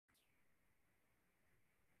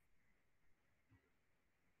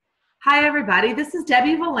Hi everybody, this is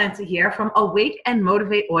Debbie Valenti here from Awake and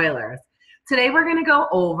Motivate Oilers. Today we're going to go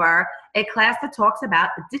over a class that talks about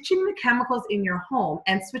ditching the chemicals in your home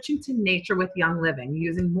and switching to nature with Young Living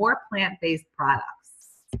using more plant-based products.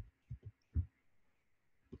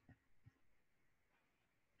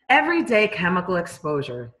 Everyday chemical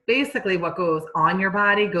exposure. Basically what goes on your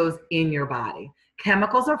body goes in your body.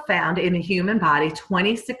 Chemicals are found in the human body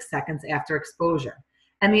 26 seconds after exposure.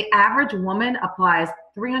 And the average woman applies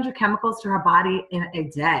 300 chemicals to her body in a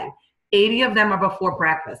day. 80 of them are before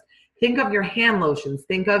breakfast. Think of your hand lotions.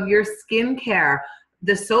 Think of your skin care,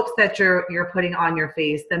 the soaps that you're putting on your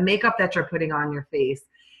face, the makeup that you're putting on your face,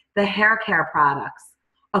 the hair care products.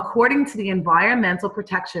 According to the Environmental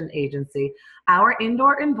Protection Agency, our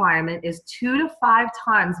indoor environment is 2 to 5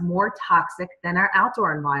 times more toxic than our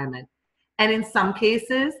outdoor environment. And in some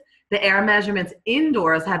cases, the air measurements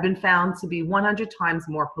indoors have been found to be 100 times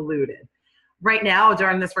more polluted. Right now,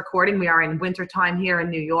 during this recording, we are in wintertime here in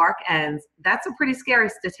New York, and that's a pretty scary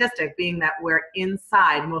statistic, being that we're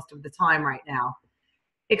inside most of the time right now.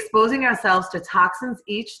 Exposing ourselves to toxins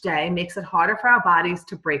each day makes it harder for our bodies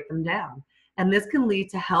to break them down. And this can lead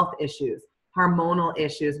to health issues, hormonal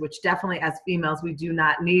issues, which definitely as females, we do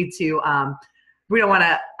not need to, we don't want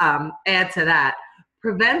to add to that.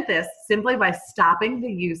 Prevent this simply by stopping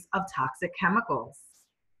the use of toxic chemicals.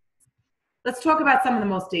 Let's talk about some of the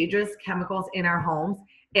most dangerous chemicals in our homes.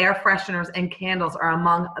 Air fresheners and candles are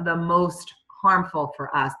among the most harmful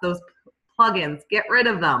for us. Those plug-ins, get rid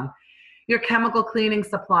of them. Your chemical cleaning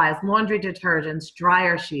supplies, laundry detergents,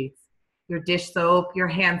 dryer sheets, your dish soap, your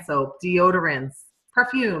hand soap, deodorants,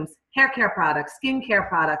 perfumes, hair care products, skin care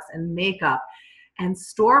products, and makeup, and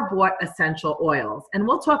store-bought essential oils. And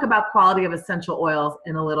we'll talk about quality of essential oils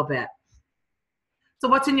in a little bit. So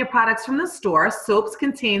what's in your products from the store? Soaps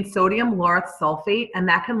contain sodium lauryl sulfate, and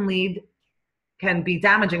that can be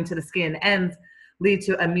damaging to the skin and lead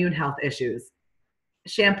to immune health issues.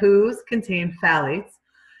 Shampoos contain phthalates,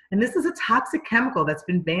 and this is a toxic chemical that's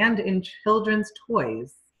been banned in children's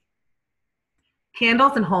toys.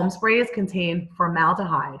 Candles and home sprays contain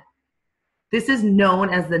formaldehyde. This is known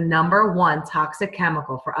as the #1 toxic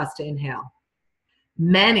chemical for us to inhale.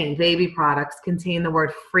 Many baby products contain the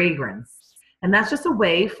word fragrance, and that's just a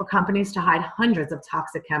way for companies to hide hundreds of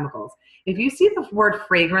toxic chemicals. If you see the word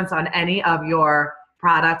fragrance on any of your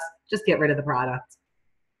products, just get rid of the product.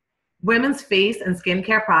 Women's face and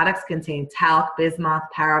skincare products contain talc, bismuth,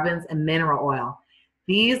 parabens, and mineral oil.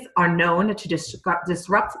 These are known to disrupt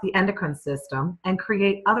the endocrine system and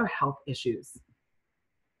create other health issues.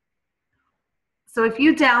 So if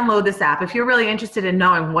you download this app, if you're really interested in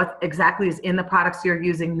knowing what exactly is in the products you're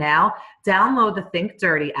using now, download the Think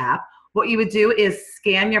Dirty app. What you would do is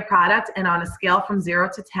scan your product, and on a scale from 0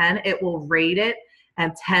 to 10, it will rate it,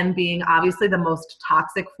 and 10 being obviously the most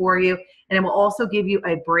toxic for you. And it will also give you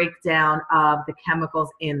a breakdown of the chemicals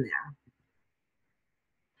in there.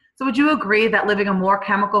 So would you agree that living a more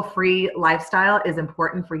chemical-free lifestyle is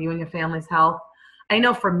important for you and your family's health? I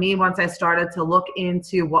know for me, once I started to look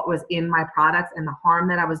into what was in my products and the harm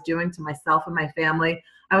that I was doing to myself and my family,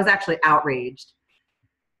 I was actually outraged.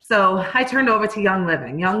 So I turned over to Young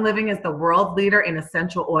Living. Young Living is the world leader in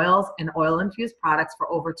essential oils and oil-infused products for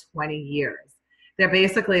over 20 years. They're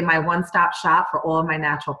basically my one-stop shop for all of my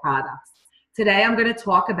natural products. Today, I'm going to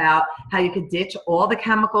talk about how you could ditch all the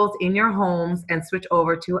chemicals in your homes and switch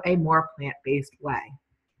over to a more plant-based way.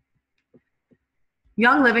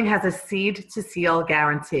 Young Living has a seed-to-seal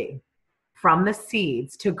guarantee. From the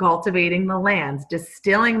seeds to cultivating the lands,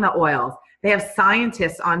 distilling the oils. They have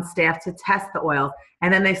scientists on staff to test the oils,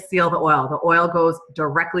 and then they seal the oil. The oil goes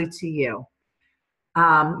directly to you.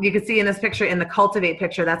 You can see in this picture, in the cultivate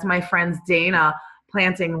picture, that's my friend Dana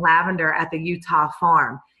planting lavender at the Utah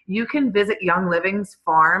farm. You can visit Young Living's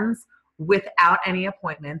farms without any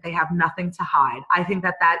appointment. They have nothing to hide. I think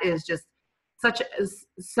that that is just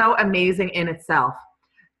so amazing in itself.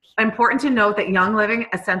 Important to note that Young Living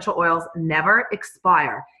essential oils never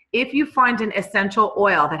expire. If you find an essential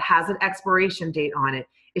oil that has an expiration date on it,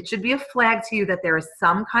 it should be a flag to you that there is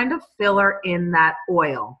some kind of filler in that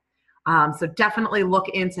oil. So definitely look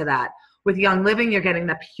into that. With Young Living, you're getting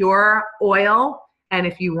the pure oil, and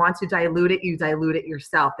if you want to dilute it, you dilute it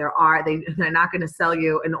yourself. They're not going to sell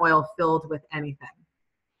you an oil filled with anything.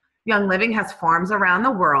 Young Living has farms around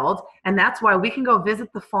the world, and that's why we can go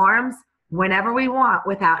visit the farms whenever we want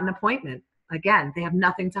without an appointment. Again, they have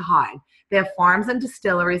nothing to hide. They have farms and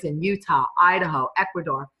distilleries in Utah, Idaho,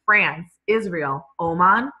 Ecuador, France, Israel,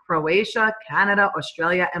 Oman, Croatia, Canada,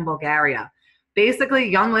 Australia, and Bulgaria. Basically,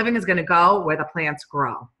 Young Living is going to go where the plants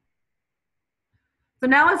grow. So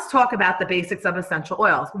now let's talk about the basics of essential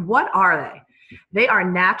oils. What are they? They are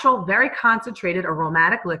natural, very concentrated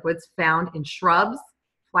aromatic liquids found in shrubs,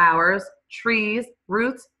 flowers, trees,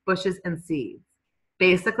 roots, bushes, and seeds.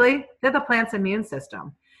 Basically, they're the plant's immune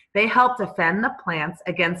system. They help defend the plants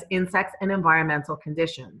against insects and environmental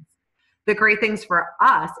conditions. The great things for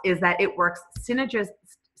us is that it works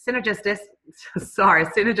synergistically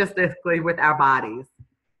with our bodies.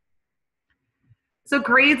 So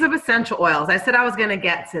grades of essential oils. I said I was going to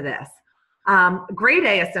get to this. Grade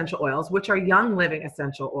A essential oils, which are Young Living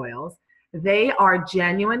essential oils, they are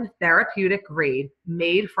genuine therapeutic grade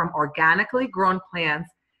made from organically grown plants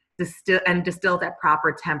distilled at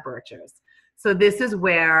proper temperatures. So this is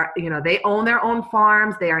where, they own their own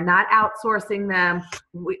farms. They are not outsourcing them.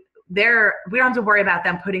 We don't have to worry about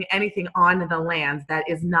them putting anything on the land that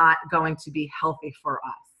is not going to be healthy for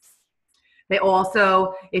us. They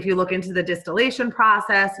also, if you look into the distillation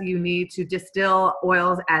process, you need to distill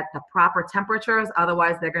oils at the proper temperatures.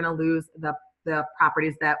 Otherwise, they're going to lose the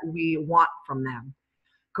properties that we want from them.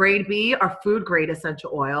 Grade B are food grade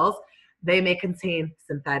essential oils. They may contain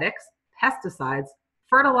synthetics, pesticides,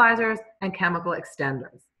 fertilizers, and chemical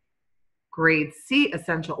extenders. Grade C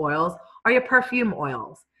essential oils are your perfume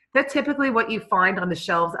oils. They're typically what you find on the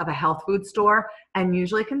shelves of a health food store and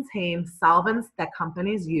usually contain solvents that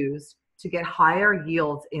companies use to get higher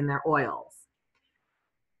yields in their oils.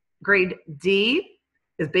 Grade D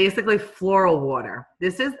is basically floral water.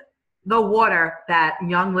 This is the water that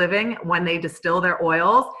Young Living, when they distill their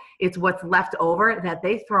oils, it's what's left over that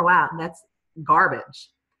they throw out, and that's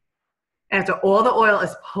garbage. After all the oil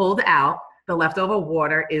is pulled out, the leftover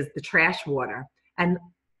water is the trash water. And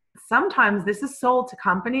sometimes this is sold to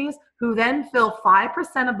companies who then fill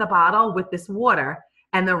 5% of the bottle with this water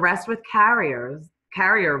and the rest with carrier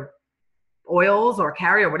oils or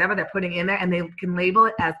carrier, whatever they're putting in there, and they can label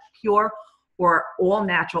it as pure or all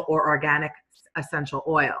natural or organic essential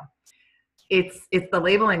oil. It's the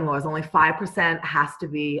labeling laws. Only 5% has to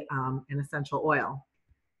be an essential oil.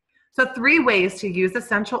 So 3 ways to use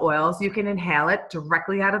essential oils. You can inhale it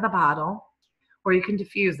directly out of the bottle, or you can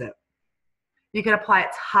diffuse it. You can apply it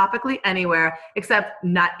topically anywhere except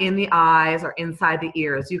not in the eyes or inside the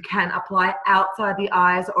ears. You can apply outside the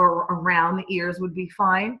eyes or around the ears would be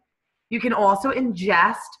fine. You can also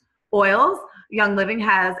ingest oils. Young Living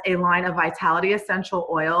has a line of Vitality essential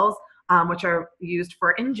oils, which are used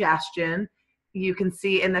for ingestion. You can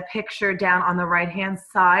see in the picture down on the right-hand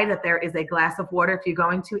side that there is a glass of water. If you're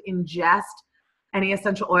going to ingest any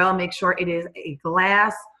essential oil, make sure it is a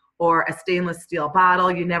glass or a stainless steel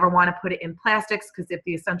bottle. You never want to put it in plastics, because if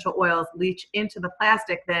the essential oils leach into the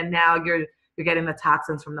plastic, then now you're getting the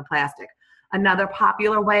toxins from the plastic. Another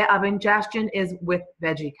popular way of ingestion is with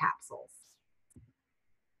veggie capsules.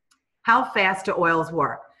 How fast do oils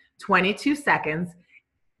work? 22 seconds,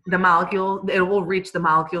 it will reach the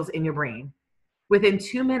molecules in your brain. Within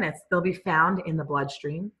 2 minutes, they'll be found in the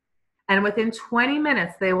bloodstream. And within 20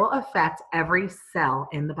 minutes, they will affect every cell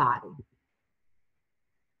in the body.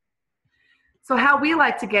 So how we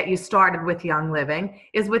like to get you started with Young Living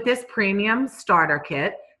is with this premium starter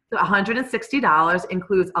kit. The $160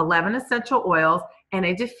 includes 11 essential oils and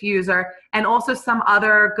a diffuser, and also some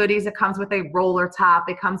other goodies. It comes with a roller top.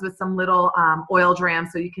 It comes with some little oil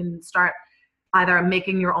drams, so you can start either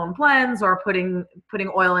making your own blends or putting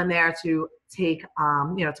oil in there to take,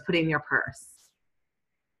 to put in your purse.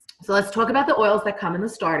 So let's talk about the oils that come in the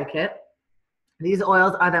starter kit. These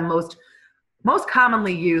oils are the most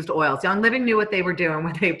commonly used oils. Young Living knew what they were doing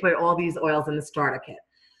when they put all these oils in the starter kit.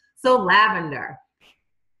 So lavender.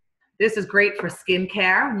 This is great for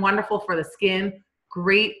skincare, wonderful for the skin,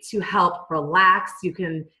 great to help relax. You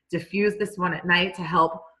can diffuse this one at night to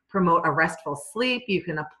help promote a restful sleep. You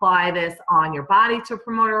can apply this on your body to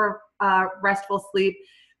promote a restful sleep.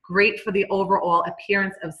 Great for the overall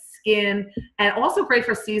appearance of skin, and also great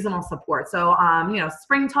for seasonal support. So,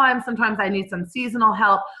 springtime, sometimes I need some seasonal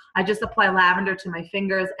help. I just apply lavender to my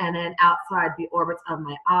fingers and then outside the orbits of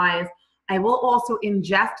my eyes. I will also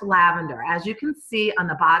ingest lavender. As you can see on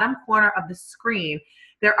the bottom corner of the screen,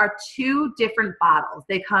 there are 2 different bottles.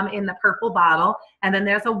 They come in the purple bottle, and then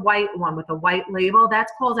there's a white one with a white label.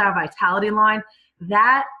 That's called our Vitality line.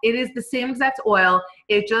 That, it is the same exact oil.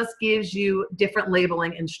 It just gives you different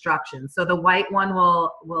labeling instructions. So the white one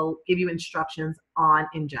will give you instructions on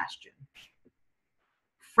ingestion.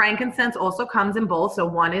 Frankincense also comes in both. So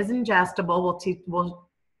one is ingestible. We'll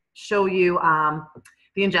show you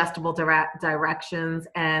the ingestible directions,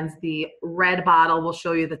 and the red bottle will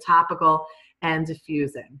show you the topical and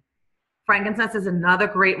diffusing. Frankincense is another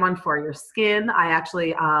great one for your skin. I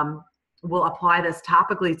actually will apply this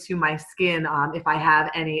topically to my skin if I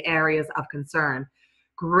have any areas of concern.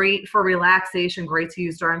 Great for relaxation, great to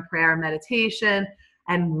use during prayer and meditation,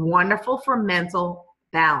 and wonderful for mental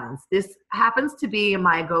balance. This happens to be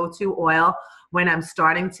my go-to oil when I'm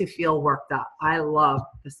starting to feel worked up. I love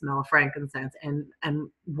the smell of frankincense, and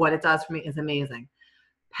what it does for me is amazing.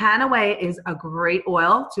 Panaway is a great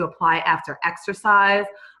oil to apply after exercise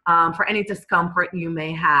for any discomfort you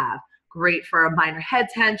may have. Great for a minor head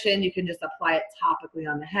tension. You can just apply it topically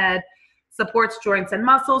on the head. Supports joints and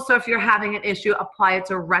muscles. So if you're having an issue, apply it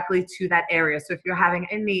directly to that area. So if you're having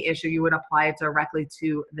a knee issue, you would apply it directly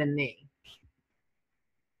to the knee.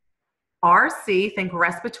 RC, think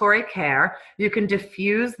respiratory care. You can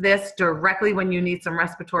diffuse this directly when you need some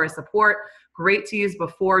respiratory support. Great to use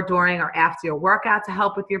before, during, or after your workout to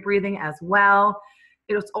help with your breathing as well.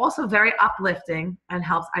 It's also very uplifting and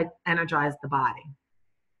helps energize the body.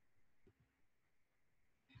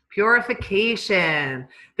 Purification.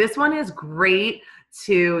 This one is great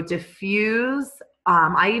to diffuse.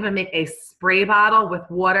 I even make a spray bottle with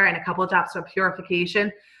water and a couple of drops of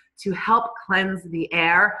purification to help cleanse the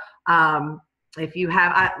air. If you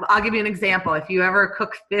have, I'll give you an example. If you ever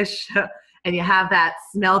cook fish and you have that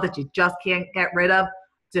smell that you just can't get rid of,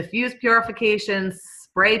 diffuse purification,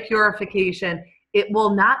 spray purification, it will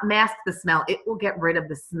not mask the smell. It will get rid of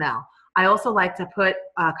the smell. I also like to put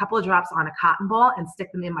a couple of drops on a cotton ball and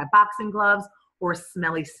stick them in my boxing gloves or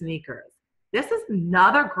smelly sneakers. This is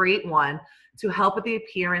another great one to help with the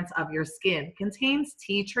appearance of your skin. It contains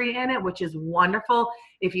tea tree in it, which is wonderful.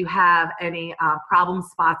 If you have any problem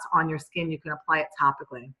spots on your skin, you can apply it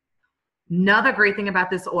topically. Another great thing about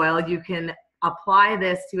this oil, you can apply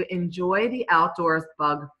this to enjoy the outdoors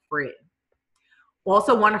bug-free.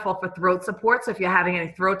 Also wonderful for throat support. So if you're having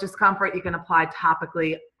any throat discomfort, you can apply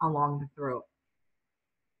topically along the throat.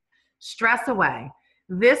 Stress away.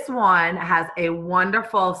 This one has a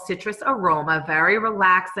wonderful citrus aroma, very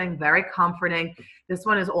relaxing, very comforting. This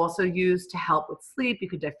one is also used to help with sleep. You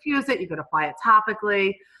could diffuse it. You could apply it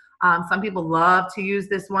topically. Some people love to use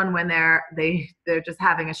this one when they're just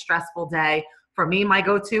having a stressful day. For me, my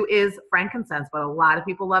go-to is frankincense, but a lot of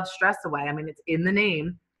people love stress away. I mean, it's in the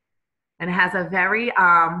name. And it has a very,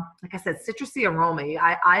 like I said, citrusy aroma.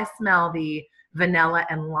 I smell the vanilla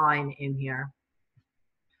and lime in here.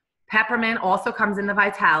 Peppermint also comes in the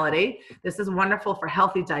Vitality. This is wonderful for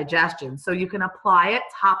healthy digestion. So you can apply it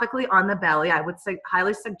topically on the belly. I would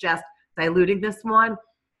highly suggest diluting this one.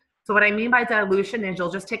 So what I mean by dilution is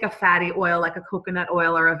you'll just take a fatty oil like a coconut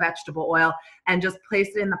oil or a vegetable oil and just place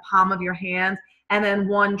it in the palm of your hand. And then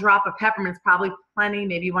 1 drop of peppermint is probably plenty.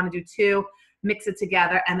 Maybe you want to do 2. Mix it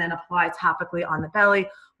together and then apply topically on the belly.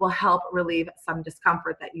 Will help relieve some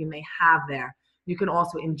discomfort that you may have there. You can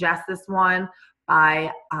also ingest this one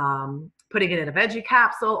by putting it in a veggie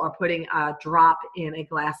capsule or putting a drop in a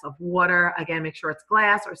glass of water. Again, make sure it's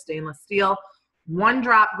glass or stainless steel. 1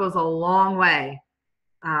 drop goes a long way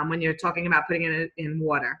when you're talking about putting it in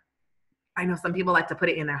water. I know some people like to put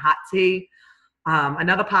it in their hot tea.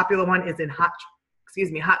 Another popular one is in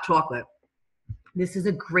hot chocolate. This is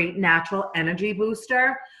a great natural energy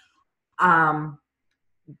booster. So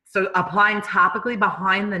applying topically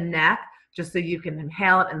behind the neck, just so you can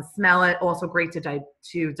inhale it and smell it. Also great to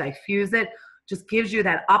diffuse it. Just gives you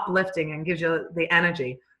that uplifting and gives you the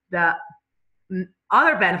energy. The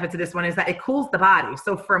other benefit to this one is that it cools the body.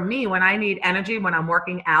 So for me, when I need energy, when I'm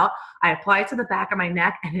working out, I apply it to the back of my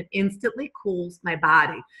neck and it instantly cools my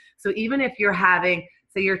body. So even if you're having,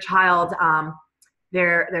 say your child,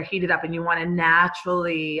 they're heated up and you want to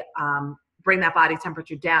naturally bring that body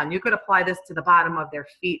temperature down, you could apply this to the bottom of their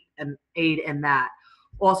feet and aid in that.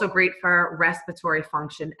 Also great for respiratory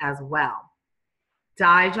function as well.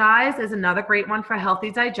 Digest is another great one for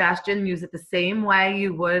healthy digestion. Use it the same way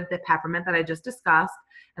you would the peppermint that I just discussed,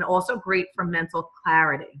 and also great for mental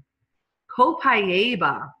clarity.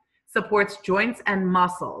 Copaiba supports joints and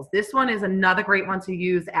muscles. This one is another great one to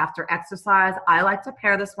use after exercise. I like to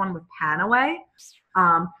pair this one with Panaway.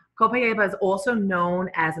 Copaiba is also known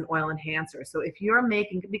as an oil enhancer. So if you're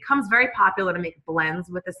making, it becomes very popular to make blends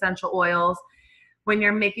with essential oils. When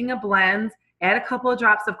you're making a blend, add a couple of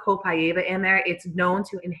drops of copaiba in there. It's known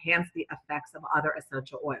to enhance the effects of other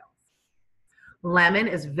essential oils. Lemon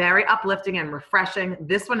is very uplifting and refreshing.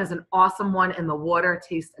 This one is an awesome one in the water. It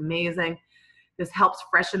tastes amazing. This helps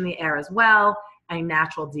freshen the air as well. A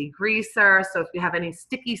natural degreaser. So if you have any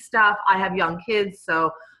sticky stuff, I have young kids,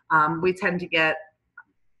 so we tend to get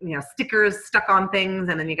stickers stuck on things,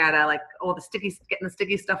 and then you gotta getting the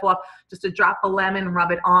sticky stuff off. Just a drop of lemon,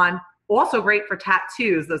 rub it on. Also great for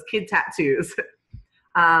tattoos, those kid tattoos.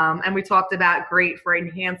 And we talked about great for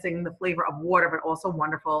enhancing the flavor of water, but also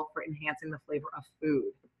wonderful for enhancing the flavor of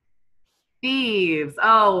food. Thieves.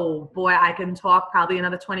 Oh boy, I can talk probably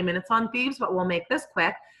another 20 minutes on thieves, but we'll make this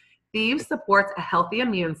quick. Thieves supports a healthy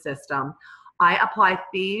immune system. I apply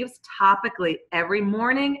thieves topically every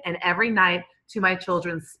morning and every night to my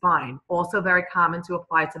children's spine. Also very common to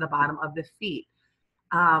apply to the bottom of the feet.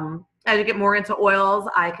 As you get more into oils,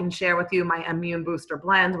 I can share with you my immune booster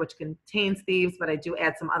blend, which contains thieves, but I do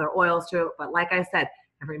add some other oils to it. But like I said,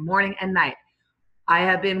 every morning and night. I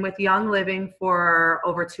have been with Young Living for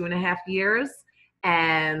over 2.5 years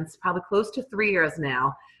and probably close to 3 years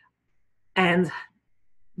now. And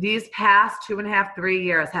these past 2.5, 3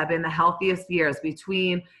 years have been the healthiest years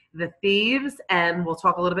between the thieves, and we'll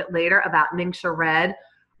talk a little bit later about Ningxia Red,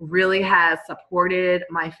 really has supported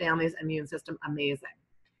my family's immune system amazing.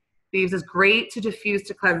 Thieves is great to diffuse,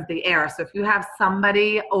 to cleanse the air. So if you have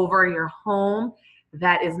somebody over your home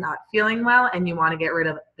that is not feeling well and you want to get rid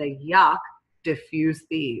of the yuck, diffuse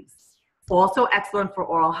thieves. Also excellent for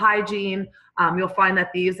oral hygiene. You'll find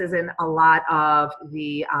that thieves is in a lot of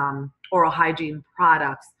the oral hygiene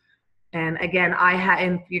products. And again,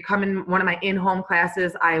 if you come in one of my in-home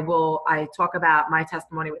classes, I talk about my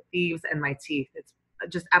testimony with thieves and my teeth. It's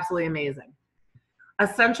just absolutely amazing.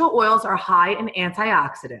 Essential oils are high in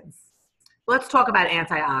antioxidants. Let's talk about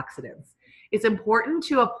antioxidants. It's important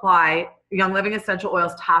to apply Young Living essential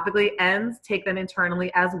oils topically and take them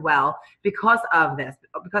internally as well because of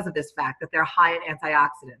this fact that they're high in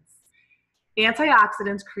antioxidants.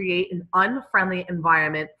 Antioxidants create an unfriendly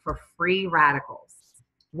environment for free radicals.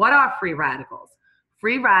 What are free radicals?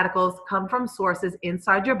 Free radicals come from sources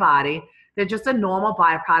inside your body. They're just a normal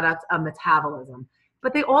byproduct of metabolism.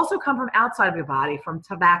 But they also come from outside of your body, from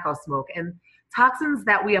tobacco smoke and toxins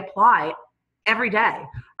that we apply every day.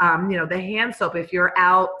 The hand soap, if you're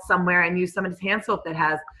out somewhere and use somebody's hand soap that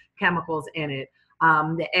has chemicals in it,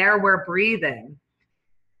 the air we're breathing,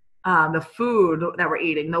 the food that we're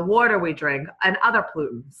eating, the water we drink, and other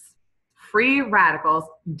pollutants. Free radicals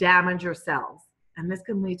damage your cells, and this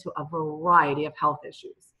can lead to a variety of health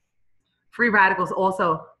issues. Free radicals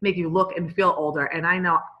also make you look and feel older, and I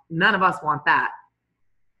know none of us want that.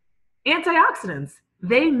 Antioxidants,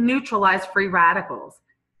 they neutralize free radicals.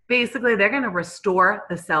 Basically, they're going to restore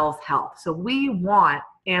the cell's health. So we want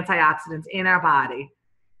antioxidants in our body.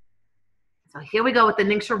 So here we go with the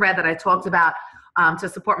Ningxia Red that I talked about to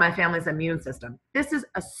support my family's immune system. This is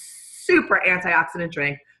a super antioxidant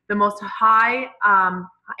drink, the most high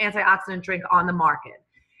antioxidant drink on the market.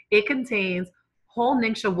 It contains whole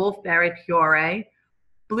Ningxia wolfberry puree,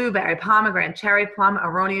 blueberry, pomegranate, cherry plum,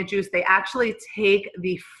 aronia juice. They actually take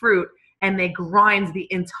the fruit and they grind the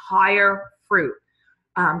entire fruit.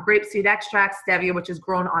 Grapeseed extract, stevia, which is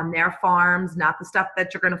grown on their farms, not the stuff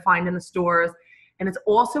that you're going to find in the stores. And it's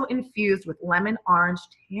also infused with lemon, orange,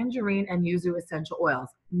 tangerine, and yuzu essential oils.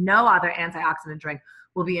 No other antioxidant drink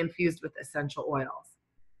will be infused with essential oils.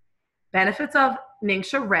 Benefits of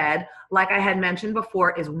Ningxia Red, like I had mentioned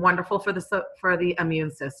before, is wonderful for the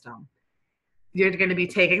immune system. You're going to be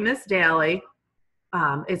taking this daily.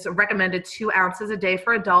 It's recommended 2 ounces a day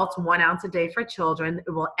for adults, 1 ounce a day for children.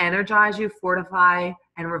 It will energize you, fortify,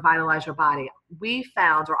 and revitalize your body.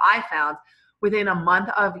 I found, within a month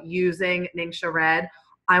of using Ningxia Red,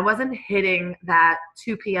 I wasn't hitting that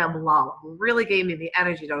 2 p.m. lull. It really gave me the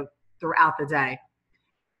energy throughout the day.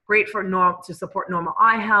 Great to support normal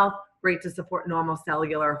eye health, great to support normal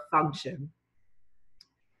cellular function.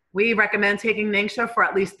 We recommend taking Ningxia for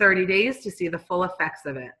at least 30 days to see the full effects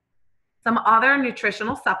of it. Some other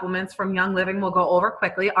nutritional supplements from Young Living we'll go over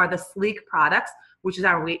quickly are the Sleek products, which is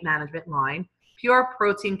our weight management line. Pure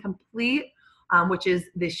Protein Complete, which is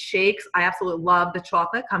the shakes. I absolutely love the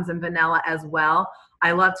chocolate. Comes in vanilla as well.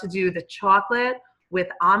 I love to do the chocolate with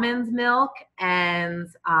almond milk and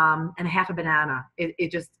half a banana.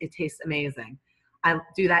 It tastes amazing. I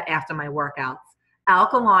do that after my workouts.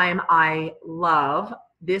 Alkaline, I love.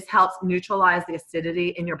 This helps neutralize the acidity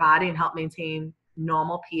in your body and help maintain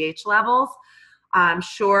normal pH levels. I'm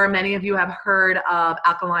sure many of you have heard of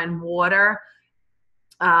alkaline water.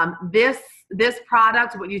 This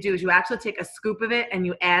product, what you do is you actually take a scoop of it and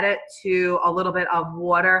you add it to a little bit of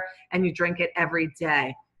water and you drink it every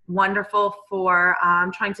day. Wonderful for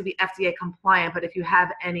trying to be FDA compliant, but if you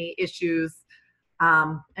have any issues,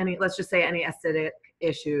 let's just say any acidic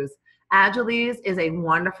issues. Agiles is a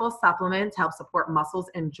wonderful supplement to help support muscles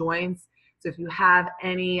and joints. So if you have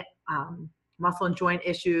any muscle and joint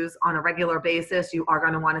issues on a regular basis, you are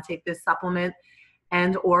going to want to take this supplement.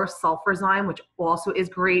 And or sulfurzyme, which also is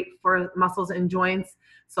great for muscles and joints.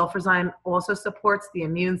 Sulfurzyme also supports the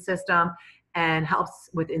immune system and helps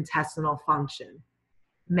with intestinal function.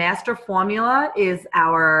 Master Formula is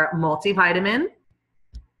our multivitamin.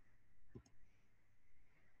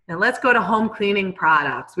 And let's go to home cleaning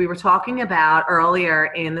products. We were talking about earlier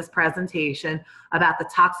in this presentation about the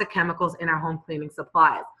toxic chemicals in our home cleaning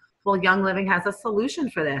supplies. Well, Young Living has a solution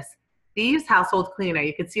for this. Thieves Household Cleaner.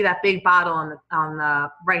 You can see that big bottle on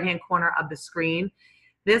the right-hand corner of the screen.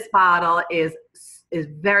 This bottle is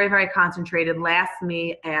very, very concentrated, lasts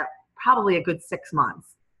me at probably a good 6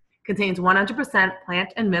 months. Contains 100%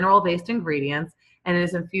 plant and mineral-based ingredients, and it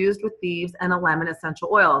is infused with thieves and a lemon essential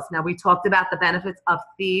oils. Now, we talked about the benefits of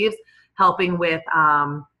thieves helping with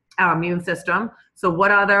our immune system. So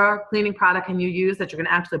what other cleaning product can you use that you're going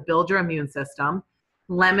to actually build your immune system?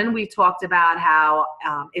 Lemon, we talked about how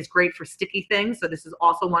it's great for sticky things. So this is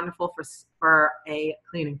also wonderful for a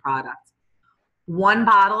cleaning product. One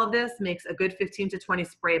bottle of this makes a good 15 to 20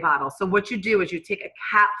 spray bottles. So what you do is you take a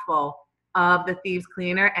capful of the Thieves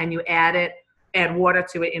Cleaner and you add water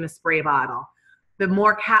to it in a spray bottle. The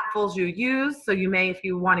more capfuls you use, so you may, if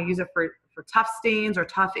you want to use it for tough stains or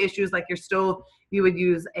tough issues like your stove, you would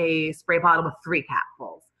use a spray bottle with 3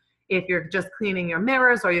 capfuls. If you're just cleaning your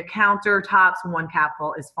mirrors or your countertops, 1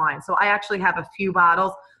 capful is fine. So I actually have a few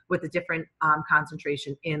bottles with a different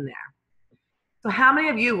concentration in there. So how many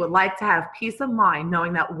of you would like to have peace of mind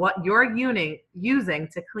knowing that what you're using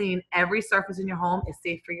to clean every surface in your home is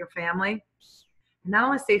safe for your family? Not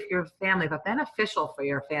only safe for your family, but beneficial for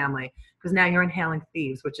your family, because now you're inhaling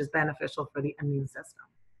thieves, which is beneficial for the immune system.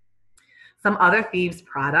 Some other thieves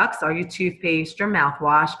products are your toothpaste, your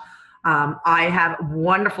mouthwash. I have a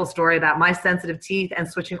wonderful story about my sensitive teeth and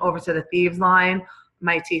switching over to the thieves line.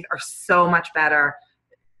 My teeth are so much better.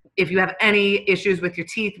 If you have any issues with your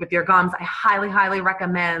teeth, with your gums, I highly, highly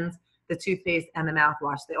recommend the toothpaste and the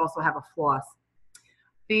mouthwash. They also have a floss.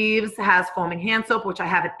 Thieves has foaming hand soap, which I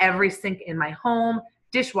have at every sink in my home,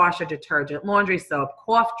 dishwasher detergent, laundry soap,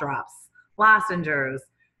 cough drops, lozenges,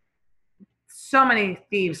 so many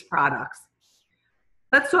Thieves products.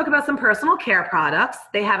 Let's talk about some personal care products.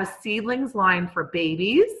 They have a seedlings line for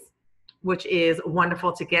babies, which is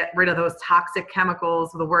wonderful to get rid of those toxic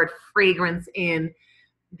chemicals, the word fragrance in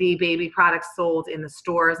the baby products sold in the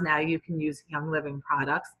stores. Now you can use Young Living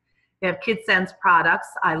products. They have Kid Sense products.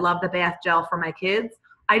 I love the bath gel for my kids.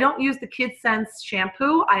 I don't use the Kid Sense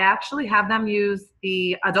shampoo. I actually have them use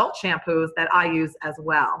the adult shampoos that I use as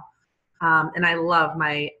well. And I love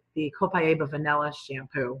the Copaiba vanilla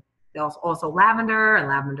shampoo. There's also lavender and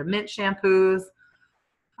lavender mint shampoos.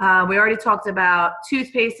 We already talked about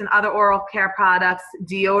toothpaste and other oral care products.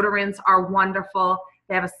 Deodorants are wonderful.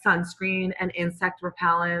 They have a sunscreen and insect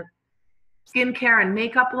repellent. Skincare and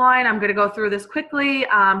makeup line. I'm going to go through this quickly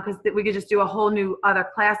because we could just do a whole new other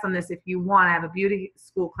class on this if you want. I have a beauty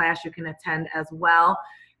school class you can attend as well.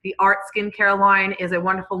 The Art Skincare line is a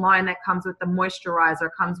wonderful line that comes with the moisturizer,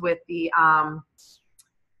 comes with the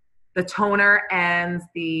toner and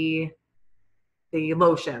the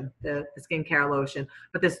lotion, the skincare lotion.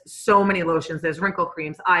 But there's so many lotions. There's wrinkle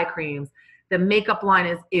creams, eye creams. The makeup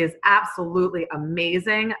line is absolutely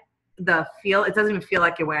amazing. It doesn't even feel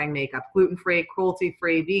like you're wearing makeup. Gluten-free,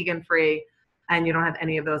 cruelty-free, vegan-free, and you don't have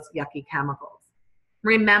any of those yucky chemicals.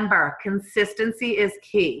 Remember, consistency is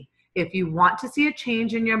key. If you want to see a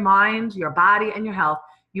change in your mind, your body, and your health,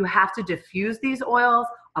 you have to diffuse these oils,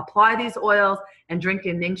 apply these oils, and drink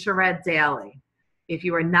your Ningxia Red daily. If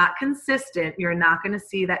you are not consistent, you're not going to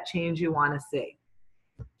see that change you want to see.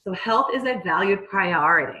 So health is a valued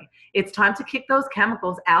priority. It's time to kick those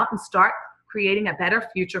chemicals out and start creating a better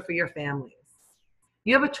future for your families.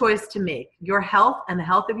 You have a choice to make. Your health and the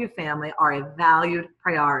health of your family are a valued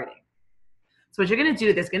priority. So what you're going to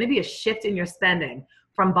do, there's going to be a shift in your spending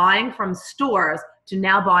from buying from stores to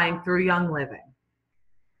now buying through Young Living.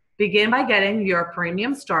 Begin by getting your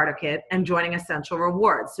premium starter kit and joining Essential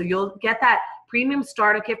Rewards. So you'll get that premium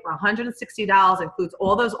starter kit for $160, includes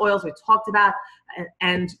all those oils we talked about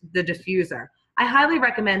and the diffuser. I highly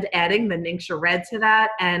recommend adding the Ningxia Red to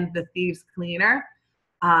that and the Thieves Cleaner.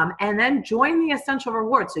 And then join the Essential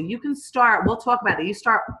Rewards. So you can start, we'll talk about it, you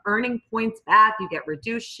start earning points back, you get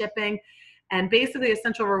reduced shipping, and basically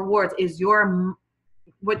Essential Rewards is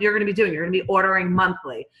what you're going to be doing. You're going to be ordering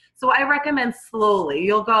monthly. So I recommend slowly.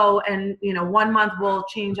 You'll go and, 1 month we'll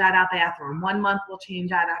change out our bathroom. 1 month we'll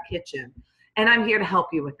change out our kitchen. And I'm here to help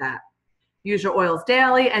you with that. Use your oils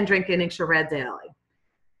daily and drink your Ningxia Red daily.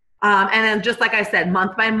 And then just like I said,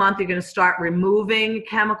 month by month, you're going to start removing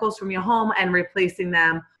chemicals from your home and replacing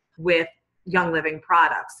them with Young Living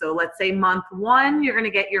products. So let's say month 1, you're going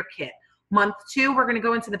to get your kit. Month 2, we're going to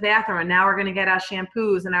go into the bathroom, and now we're going to get our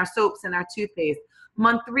shampoos and our soaps and our toothpaste.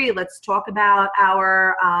 Month 3, let's talk about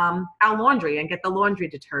our laundry and get the laundry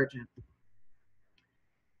detergent.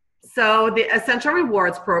 So the Essential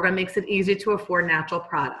Rewards program makes it easy to afford natural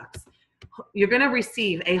products. you're going to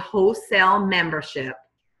receive a wholesale membership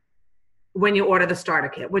when you order the starter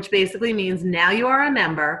kit, which basically means now you are a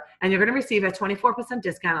member and you're going to receive a 24%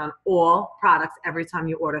 discount on all products every time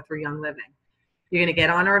you order through Young Living. You're going to get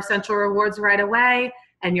on our Essential Rewards right away,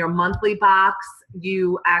 and your monthly box,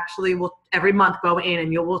 you actually will every month go in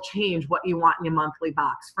and you will change what you want in your monthly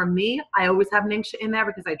box. For me, I always have Ningxia in there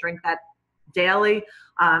because I drink that daily,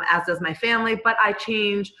 as does my family, but I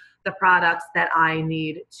change the products that I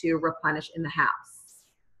need to replenish in the house.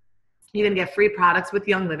 You're going to get free products with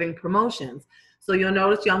Young Living promotions. So you'll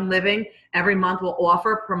notice Young Living every month will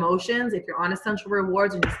offer promotions. If you're on Essential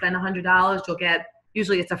Rewards and you spend $100, you'll get,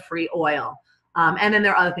 usually it's a free oil. And then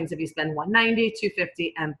there are other things if you spend $190,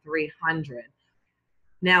 $250, and $300.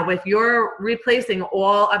 Now, if you're replacing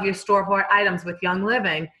all of your store-bought items with Young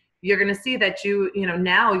Living, you're going to see that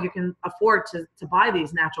now you can afford to buy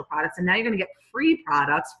these natural products. And now you're going to get free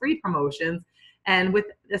products, free promotions. And with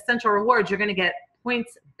Essential Rewards, you're going to get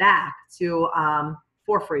points back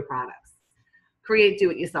for free products. Create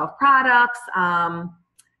do-it-yourself products.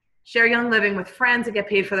 Share Young Living with friends and get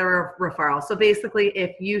paid for their referral. So basically,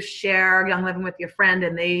 if you share Young Living with your friend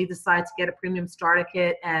and they decide to get a premium starter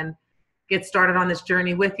kit and get started on this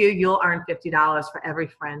journey with you, you'll earn $50 for every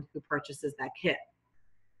friend who purchases that kit.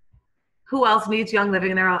 Who else needs Young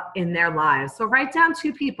Living in their lives? So write down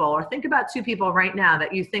 2 people, or think about 2 people right now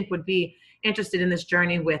that you think would be interested in this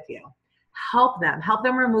journey with you. Help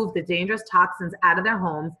them remove the dangerous toxins out of their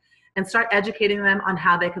homes and start educating them on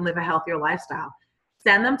how they can live a healthier lifestyle.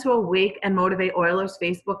 Send them to Awake and Motivate Oilers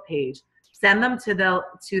Facebook page. Send them to the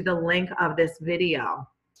link of this video.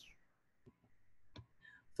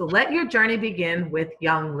 So let your journey begin with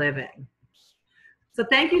Young Living. So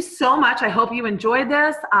thank you so much. I hope you enjoyed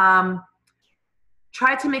this.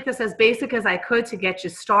 Tried to make this as basic as I could to get you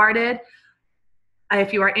started.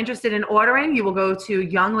 If you are interested in ordering, you will go to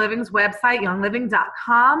Young Living's website,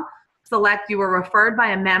 youngliving.com. Select you were referred by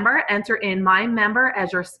a member, enter in my member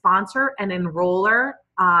as your sponsor and enroller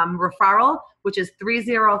referral, which is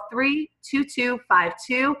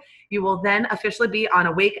 303-2252. You will then officially be on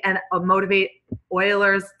Awake and Motivate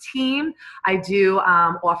Oilers team. I do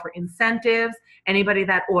offer incentives. Anybody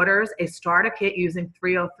that orders a starter kit using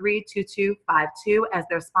 303-2252 as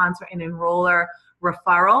their sponsor and enroller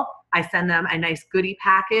referral, I send them a nice goodie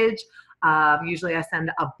package. Usually I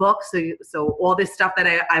send a book, so all this stuff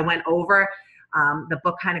that I went over, the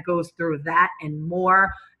book kind of goes through that and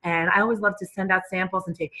more. And I always love to send out samples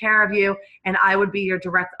and take care of you. And I would be your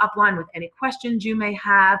direct upline with any questions you may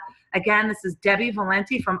have. Again, this is Debbie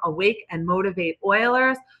Valenti from Awake and Motivate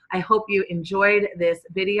Oilers. I hope you enjoyed this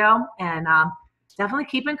video, and definitely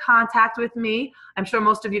keep in contact with me. I'm sure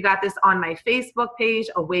most of you got this on my Facebook page,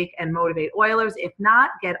 Awake and Motivate Oilers. If not,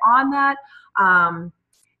 get on that.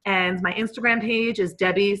 And my Instagram page is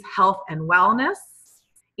Debbie's Health and Wellness.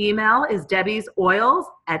 Email is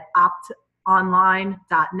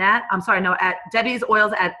debbiesoils@optimum.net. at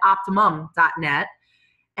debbiesoils@optimum.net.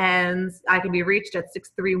 And I can be reached at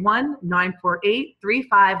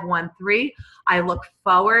 631-948-3513. I look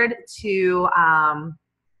forward to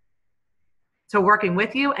working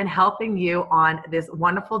with you and helping you on this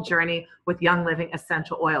wonderful journey with Young Living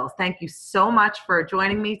Essential Oils. Thank you so much for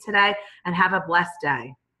joining me today, and have a blessed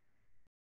day.